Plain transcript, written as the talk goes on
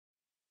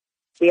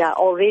We are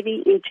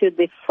already into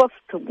the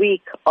 5th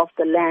week of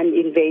the land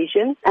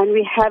invasion, and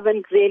we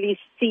haven't really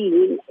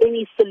seen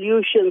any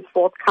solutions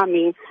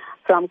forthcoming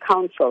from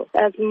council.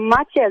 As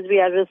much as we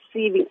are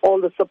receiving all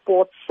the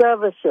support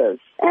services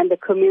and the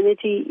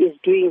community is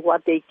doing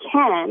what they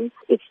can,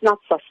 it's not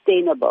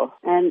sustainable.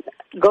 And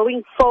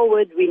going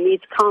forward, we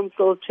need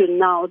council to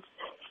now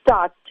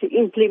start to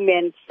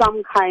implement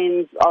some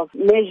kinds of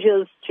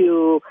measures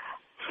to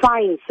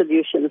find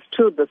solutions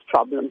to this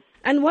problem.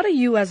 And what are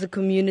you as a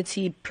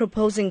community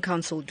proposing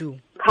council do?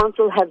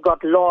 Council has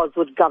got laws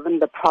which govern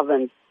the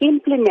province.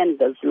 Implement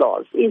those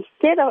laws.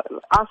 Instead of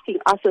asking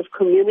us as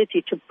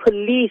community to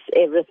police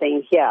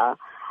everything here,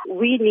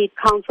 we need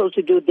council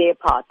to do their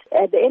part.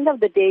 At the end of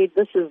the day,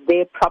 this is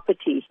their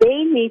property.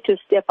 They need to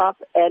step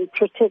up and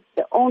protect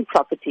their own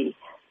property.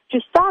 To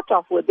start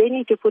off with, they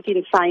need to put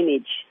in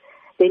signage.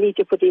 They need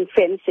to put in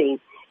fencing.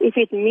 If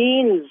it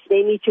means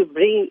they need to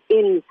bring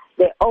in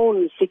their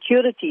own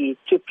security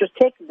to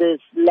protect this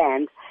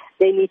land,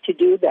 they need to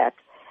do that.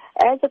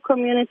 As a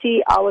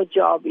community, our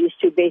job is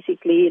to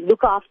basically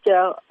look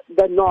after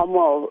the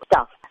normal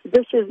stuff.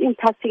 This is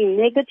impacting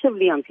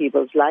negatively on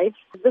people's lives.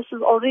 This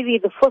is already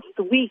the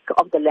 1st week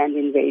of the land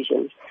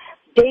invasions.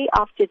 Day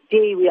after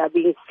day, we are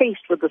being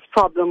faced with this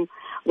problem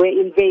where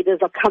invaders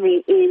are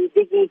coming in,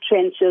 digging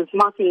trenches,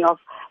 marking off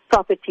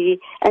property,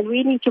 and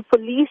we need to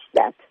police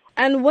that.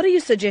 And what are you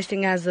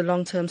suggesting as a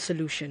long-term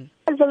solution?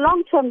 As a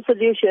long-term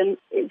solution,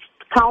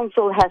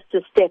 council has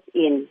to step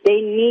in. They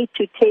need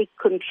to take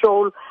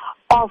control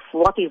of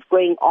what is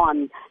going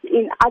on.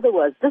 In other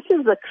words, this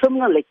is a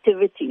criminal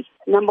activity.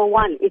 Number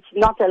one, it's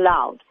not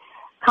allowed.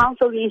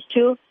 Council needs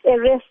to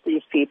arrest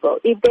these people.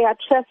 If they are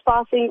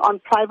trespassing on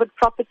private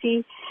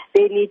property,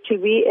 they need to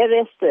be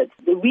arrested.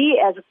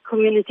 We as a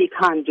community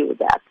can't do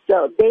that.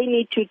 So they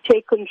need to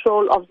take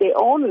control of their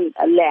own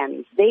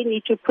lands. They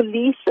need to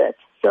police it.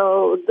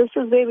 So this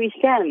is where we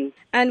stand.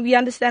 And we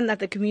understand that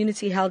the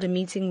community held a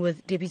meeting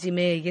with Deputy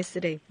Mayor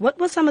yesterday. What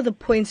were some of the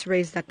points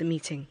raised at the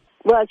meeting?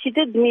 Well, she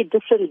did meet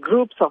different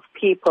groups of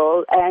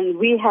people, and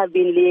we have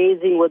been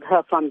liaising with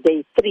her from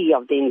day 3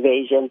 of the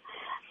invasion.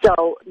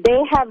 So they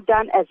have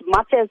done as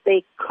much as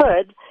they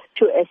could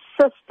to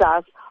assist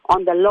us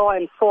on the law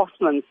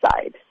enforcement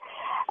side.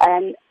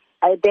 And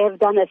they have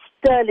done a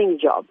sterling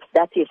job,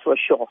 that is for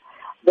sure.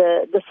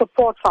 The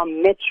support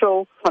from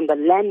Metro, from the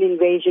land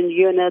invasion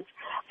units,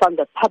 from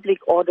the public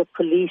order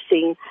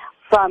policing,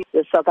 from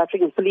the South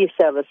African Police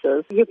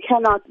Services, you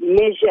cannot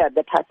measure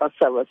the type of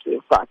service we've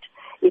got.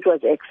 It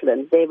was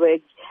excellent. They were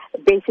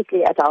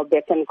basically at our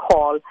beck and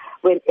call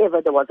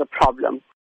whenever there was a problem.